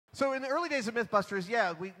So in the early days of MythBusters,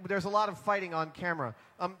 yeah, there's a lot of fighting on camera.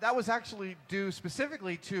 That was actually due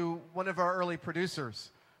specifically to one of our early producers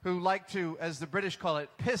who liked to, as the British call it,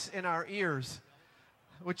 piss in our ears,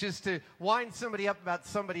 which is to wind somebody up about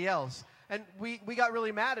somebody else. And we got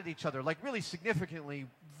really mad at each other, like really significantly,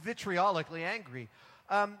 vitriolically angry.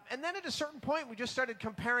 And then at a certain point, we just started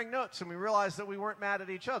comparing notes, and we realized that we weren't mad at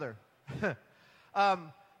each other.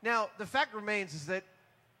 Now, the fact remains is that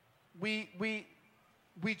we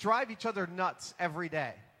drive each other nuts every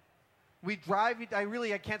day.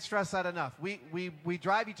 I can't stress that enough. We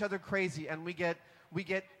drive each other crazy, and we get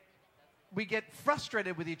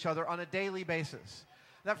frustrated with each other on a daily basis.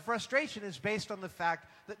 That frustration is based on the fact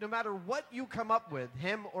that no matter what you come up with,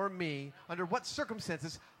 him or me, under what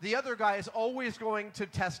circumstances, the other guy is always going to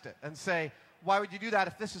test it and say, why would you do that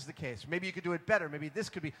if this is the case? Maybe you could do it better. Maybe this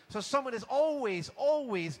could be. So someone is always,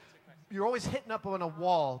 you're always hitting up on a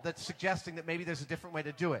wall that's suggesting that maybe there's a different way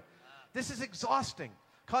to do it. This is exhausting.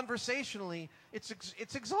 Conversationally, it's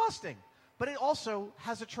exhausting. But it also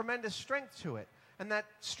has a tremendous strength to it. And that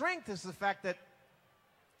strength is the fact that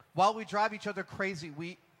while we drive each other crazy,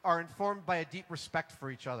 we are informed by a deep respect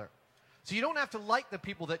for each other. So you don't have to like the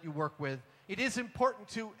people that you work with. It is important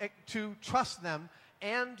to trust them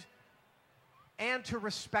and to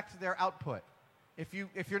respect their output. If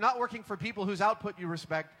you're not working for people whose output you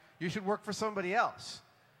respect, you should work for somebody else.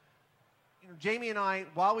 You know, Jamie and I,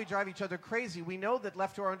 while we drive each other crazy, we know that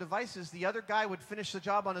left to our own devices, the other guy would finish the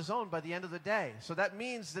job on his own by the end of the day. So that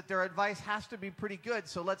means that their advice has to be pretty good,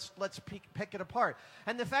 so let's pick it apart.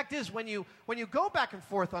 And the fact is, when you go back and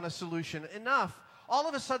forth on a solution enough, all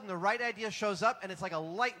of a sudden the right idea shows up, and it's like a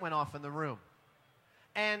light went off in the room.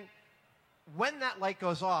 And when that light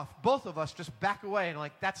goes off, both of us just back away and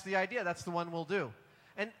like, that's the idea, that's the one we'll do.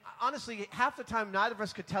 And honestly, half the time, neither of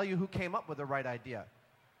us could tell you who came up with the right idea.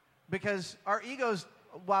 Because our egos,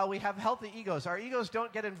 while we have healthy egos, our egos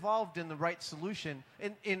don't get involved in the right solution,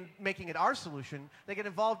 in making it our solution. They get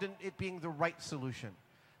involved in it being the right solution.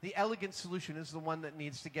 The elegant solution is the one that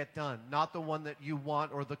needs to get done, not the one that you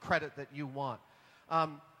want or the credit that you want.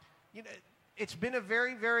 You know, it's been a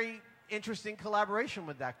very, very interesting collaboration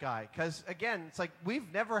with that guy. Because, again, it's like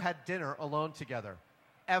we've never had dinner alone together,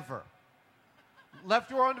 ever. Left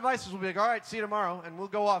to our own devices, we'll be like, all right, see you tomorrow, and we'll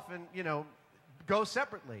go off and, you know, go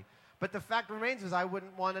separately. But the fact remains is I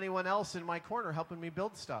wouldn't want anyone else in my corner helping me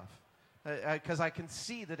build stuff because I can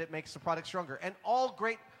see that it makes the product stronger. And all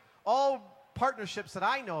partnerships that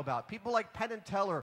I know about, people like Penn and Teller